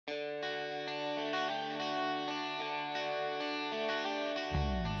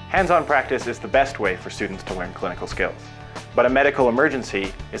Hands-on practice is the best way for students to learn clinical skills, but a medical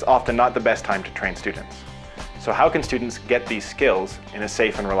emergency is often not the best time to train students. So how can students get these skills in a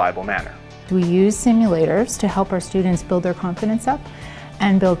safe and reliable manner? We use simulators to help our students build their confidence up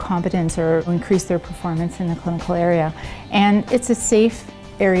and build competence or increase their performance in the clinical area. And it's a safe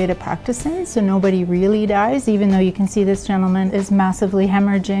area to practice in, so nobody really dies, even though you can see this gentleman is massively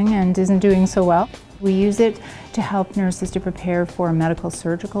hemorrhaging and isn't doing so well. We use it to help nurses to prepare for medical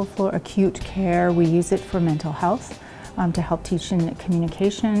surgical floor, acute care. We use it for mental health, to help teach in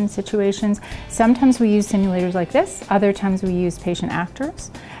communication situations. Sometimes we use simulators like this, other times we use patient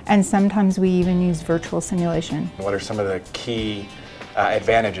actors, and sometimes we even use virtual simulation. What are some of the key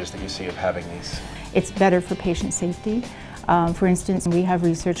advantages that you see of having these? It's better for patient safety. For instance, we have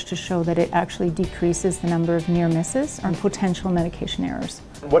research to show that it actually decreases the number of near misses or potential medication errors.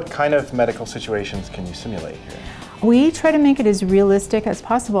 What kind of medical situations can you simulate here? We try to make it as realistic as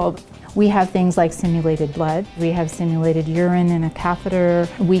possible. We have things like simulated blood, we have simulated urine in a catheter.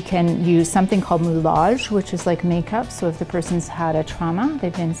 We can use something called moulage, which is like makeup. So if the person's had a trauma,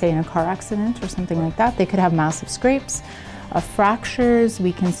 they've been, say, in a car accident or something like that, they could have massive scrapes. Fractures,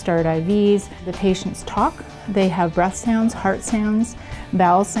 we can start IVs. The patients talk, they have breath sounds, heart sounds,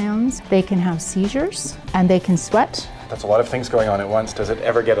 bowel sounds. They can have seizures and they can sweat. That's a lot of things going on at once. Does it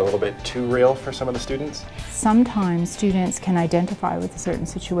ever get a little bit too real for some of the students? Sometimes students can identify with a certain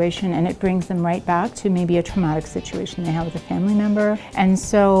situation and it brings them right back to maybe a traumatic situation they have with a family member. And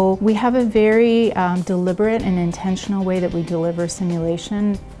so we have a very deliberate and intentional way that we deliver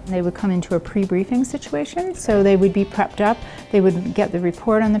simulation. They would come into a pre-briefing situation, so they would be prepped up, they would get the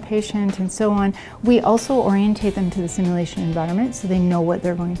report on the patient and so on. We also orientate them to the simulation environment so they know what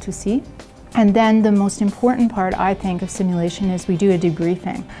they're going to see. And then the most important part, I think, of simulation is we do a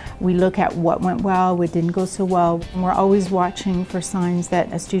debriefing. We look at what went well, what didn't go so well. And we're always watching for signs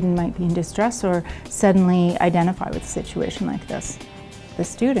that a student might be in distress or suddenly identify with a situation like this. The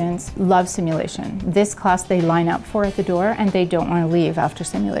students love simulation. This class they line up for at the door and they don't want to leave after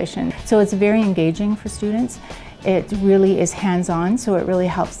simulation. So it's very engaging for students. It really is hands-on, so it really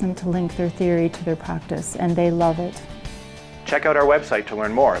helps them to link their theory to their practice, and they love it. Check out our website to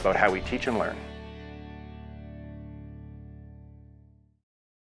learn more about how we teach and learn.